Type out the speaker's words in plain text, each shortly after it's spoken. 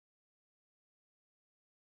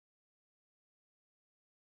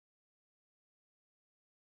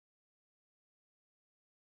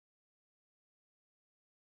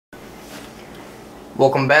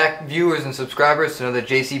Welcome back, viewers and subscribers, to another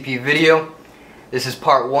JCP video. This is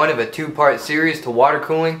part one of a two-part series to water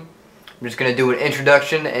cooling. I'm just going to do an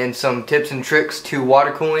introduction and some tips and tricks to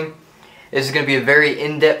water cooling. This is going to be a very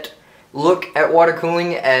in-depth look at water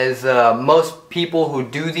cooling, as most people who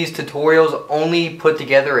do these tutorials only put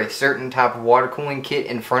together a certain type of water cooling kit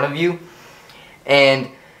in front of you. And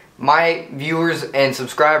my viewers and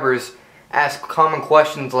subscribers ask common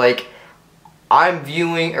questions like,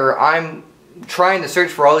 I'm trying to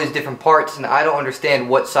search for all these different parts and I don't understand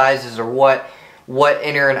what sizes or what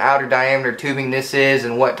inner and outer diameter tubing this is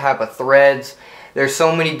and what type of threads. There's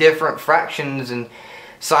so many different fractions and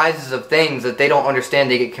sizes of things that they don't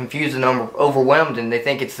understand. They get confused and overwhelmed, and they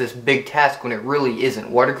think it's this big task when it really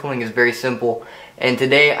isn't. Water cooling is very simple, and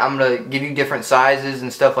today I'm going to give you different sizes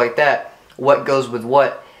and stuff like that, what goes with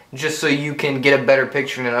what, just so you can get a better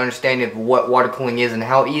picture and an understanding of what water cooling is and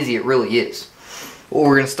how easy it really is. What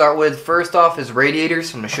we're going to start with first off is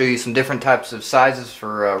radiators. I'm going to show you some different types of sizes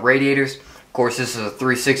for radiators. Of course, this is a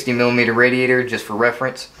 360mm radiator, just for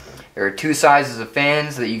reference. There are two sizes of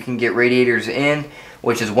fans that you can get radiators in,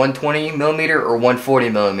 which is 120mm or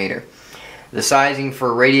 140mm. The sizing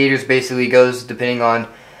for radiators basically goes depending on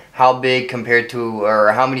how big compared to,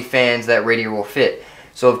 or how many fans that radiator will fit.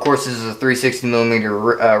 So of course this is a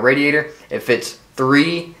 360mm radiator. It fits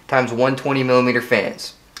 3 times 120mm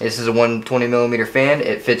fans. This is a 120mm fan.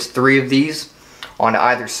 It fits 3 of these on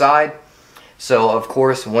either side. So of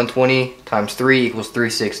course 120 times 3 equals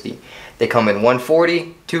 360. They come in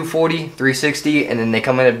 140, 240, 360, and then they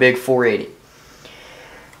come in a big 480.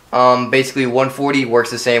 Basically 140 works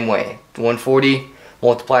the same way. 140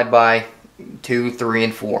 multiplied by 2, 3,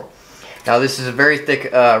 and 4. Now this is a very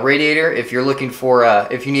thick radiator. If you're looking for,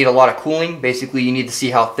 if you need a lot of cooling, basically you need to see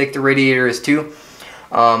how thick the radiator is too.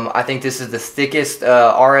 I think this is the thickest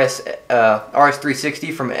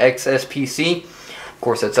RS360 from XSPC. Of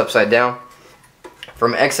course, that's upside down.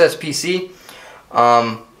 From XSPC,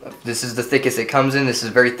 this is the thickest it comes in. This is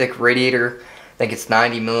a very thick radiator. I think it's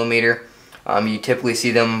 90mm. You typically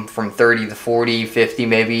see them from 30 to 40, 50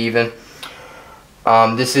 maybe even.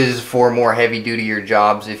 This is for more heavy-duty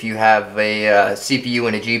jobs. If you have a CPU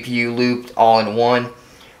and a GPU looped all in one,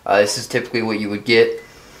 this is typically what you would get.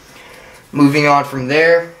 Moving on from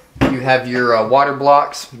there, you have your water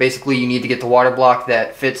blocks. Basically, you need to get the water block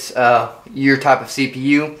that fits your type of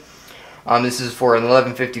CPU. This is for an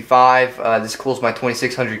 1155. This cools my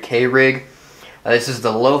 2600K rig. This is the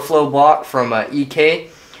low flow block from EK.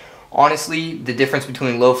 Honestly, the difference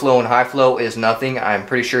between low flow and high flow is nothing. I'm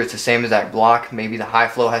pretty sure it's the same as that block. Maybe the high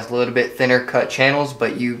flow has a little bit thinner cut channels,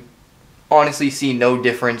 but you honestly see no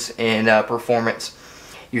difference in performance.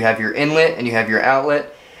 You have your inlet and you have your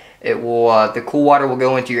outlet. It will, the cool water will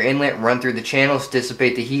go into your inlet, run through the channels,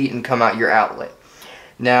 dissipate the heat, and come out your outlet.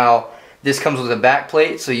 Now, this comes with a back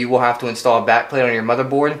plate, so you will have to install a back plate on your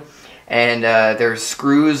motherboard. And there's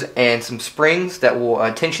screws and some springs that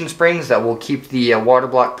will, tension springs that will keep the water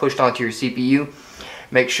block pushed onto your CPU.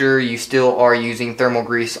 Make sure you still are using thermal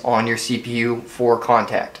grease on your CPU for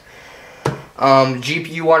contact.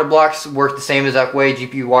 GPU water blocks work the same exact way.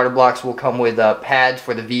 GPU water blocks will come with pads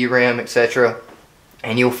for the VRAM, etc.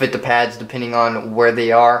 And you'll fit the pads depending on where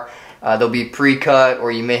they are. They'll be pre-cut,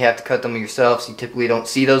 or you may have to cut them yourself. So you typically don't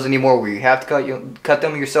see those anymore where you have to cut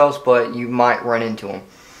them yourselves, but you might run into them.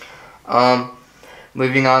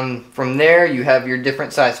 Moving on from there, you have your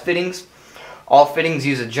different size fittings. All fittings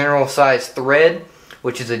use a general size thread,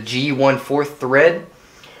 which is a G1/4 thread.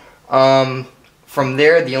 From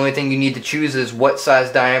there, the only thing you need to choose is what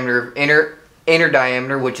size diameter, inner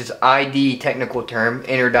diameter, which is ID technical term,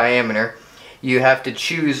 inner diameter. You have to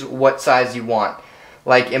choose what size you want.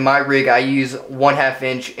 Like in my rig, I use 1/2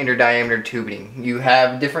 inch inner diameter tubing. You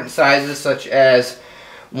have different sizes such as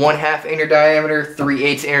 1/2 inner diameter,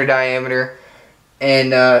 3/8 inner diameter,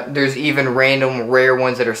 and there's even random rare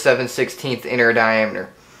ones that are 7/16 inner diameter.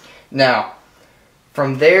 Now,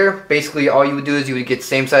 from there, basically all you would do is you would get the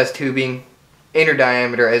same size tubing, inner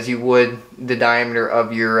diameter, as you would the diameter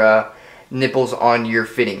of your nipples on your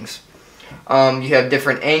fittings. You have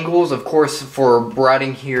different angles, of course, for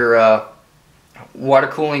routing your water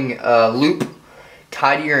cooling loop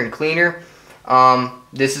tidier and cleaner.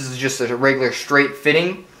 This is just a regular straight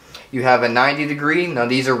fitting. You have a 90 degree. Now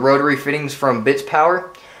these are rotary fittings from Bits Power.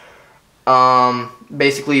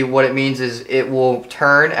 Basically what it means is it will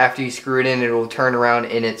turn after you screw it in. It will turn around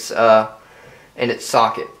in its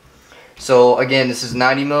socket. So again, this is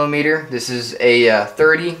 90mm. This is a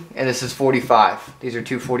 30, and this is 45. These are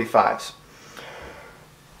two 45s.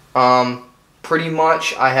 Pretty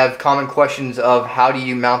much I have common questions of how do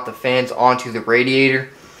you mount the fans onto the radiator.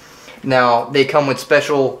 Now they come with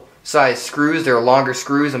special size screws. They're longer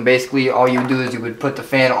screws, and basically all you would do is you would put the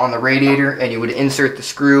fan on the radiator and you would insert the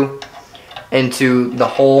screw into the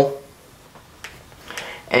hole,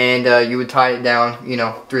 and you would tie it down, you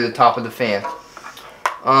know, through the top of the fan.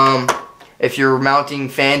 If you're mounting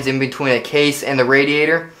fans in between a case and the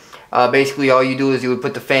radiator, basically all you do is you would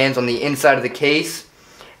put the fans on the inside of the case,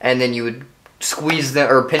 and then you would squeeze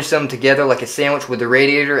them or pinch them together like a sandwich with the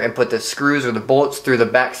radiator, and put the screws or the bolts through the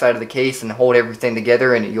back side of the case and hold everything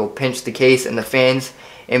together, and you'll pinch the case and the fans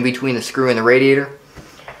in between the screw and the radiator.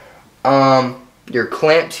 Your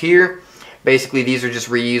clamps here, basically these are just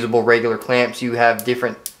reusable regular clamps. You have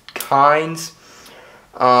different kinds.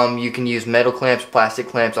 You can use metal clamps, plastic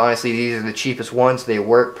clamps. Honestly, these are the cheapest ones. They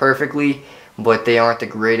work perfectly, but they aren't the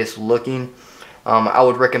greatest looking. I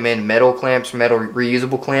would recommend metal clamps, metal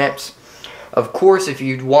reusable clamps. Of course, if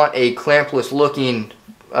you want a clampless looking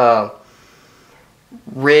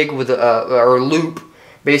rig with or loop,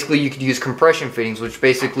 basically you could use compression fittings, which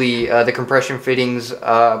basically the compression fittings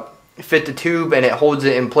fit the tube and it holds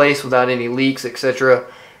it in place without any leaks, etc.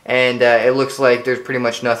 And it looks like there's pretty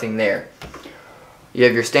much nothing there. You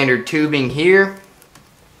have your standard tubing here.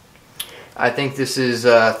 I think this is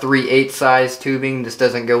 3/8 size tubing. This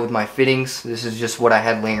doesn't go with my fittings. This is just what I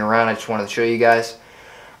had laying around. I just wanted to show you guys.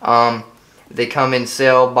 They come in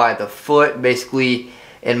sale by the foot. Basically,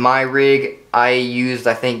 in my rig, I used,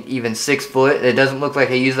 I think, even 6 foot. It doesn't look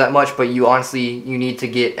like I use that much, but you need to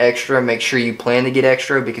get extra. Make sure you plan to get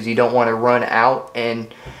extra, because you don't want to run out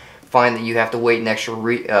and find that you have to wait an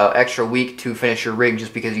extra week to finish your rig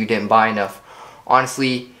just because you didn't buy enough.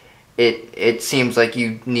 Honestly, it seems like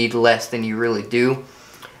you need less than you really do.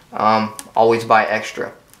 Always buy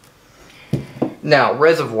extra. Now,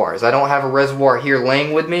 reservoirs. I don't have a reservoir here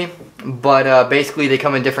laying with me, but basically they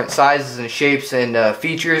come in different sizes and shapes and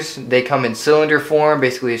features. They come in cylinder form.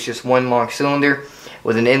 Basically, it's just one long cylinder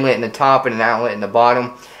with an inlet in the top and an outlet in the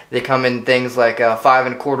bottom. They come in things like 5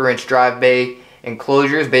 1/4 inch drive bay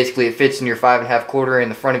enclosures. Basically, it fits in your 5 1/4 in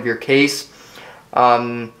the front of your case.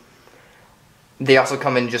 They also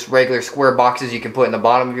come in just regular square boxes you can put in the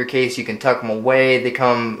bottom of your case. You can tuck them away. They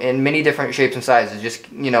come in many different shapes and sizes.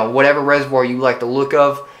 Just, you know, whatever reservoir you like the look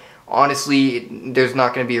of. Honestly, there's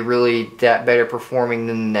not going to be really that better performing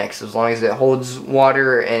than the next. As long as it holds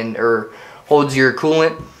water and or holds your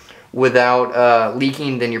coolant without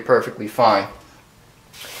leaking, then you're perfectly fine.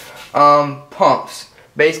 Pumps.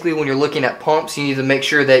 Basically, when you're looking at pumps, you need to make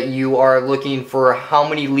sure that you are looking for how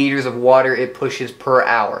many liters of water it pushes per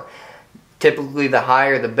hour. Typically, the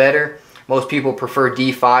higher the better. Most people prefer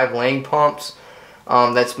D5 lane pumps.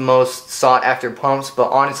 That's most sought after pumps, but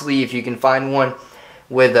honestly, if you can find one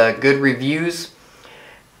with good reviews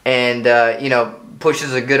and you know,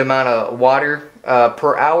 pushes a good amount of water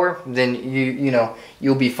per hour, then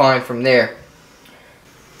you'll be fine from there.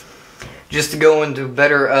 Just to go into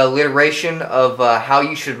better alliteration of how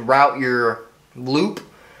you should route your loop,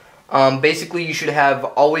 basically you should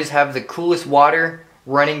always have the coolest water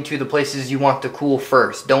running to the places you want to cool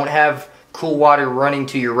first. Don't have cool water running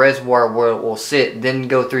to your reservoir where it will sit, then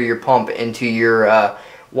go through your pump into your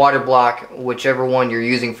water block, whichever one you're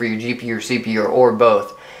using for your GPU or CPU, or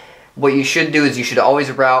both. What you should do is you should always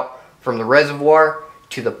route from the reservoir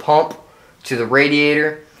to the pump to the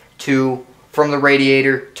radiator from the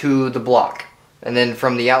radiator to the block, and then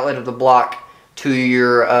from the outlet of the block to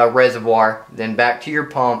your reservoir, then back to your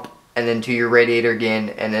pump, and then to your radiator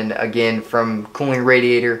again, and then again from cooling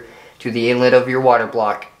radiator to the inlet of your water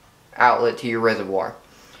block, outlet to your reservoir.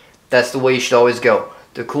 That's the way you should always go.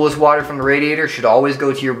 The coolest water from the radiator should always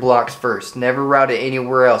go to your blocks first. Never route it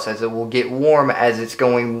anywhere else, as it will get warm as it's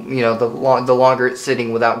going, you know, the longer it's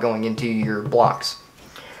sitting without going into your blocks.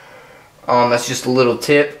 That's just a little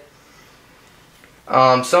tip.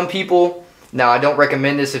 Some people, now I don't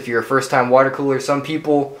recommend this if you're a first-time water cooler, some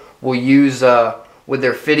people will use with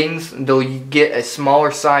their fittings, they'll get a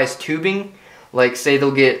smaller size tubing. Like, say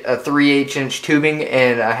they'll get a 3/8 inch tubing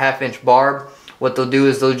and a 1/2 inch barb. What they'll do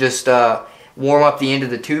is they'll just warm up the end of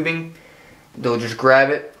the tubing. They'll just grab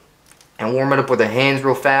it and warm it up with their hands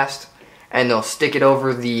real fast, and they'll stick it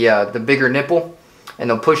over the bigger nipple, and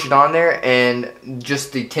they'll push it on there, and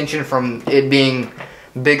just the tension from it being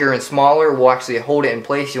bigger and smaller will actually hold it in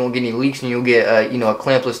place. You won't get any leaks, and you'll get you know, a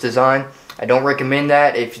clampless design. I don't recommend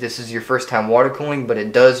that if this is your first time water cooling, but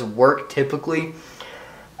it does work typically.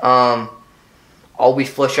 Always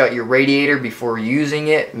flush out your radiator before using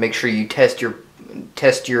it. Make sure you test your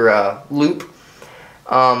loop.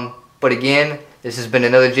 But again, this has been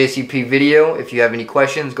another JCP video. If you have any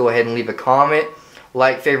questions, go ahead and leave a comment.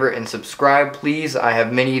 Like, favorite, and subscribe, please. I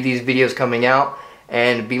have many of these videos coming out,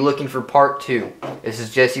 and be looking for part 2. This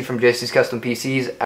is Jesse from Jesse's Custom PCs.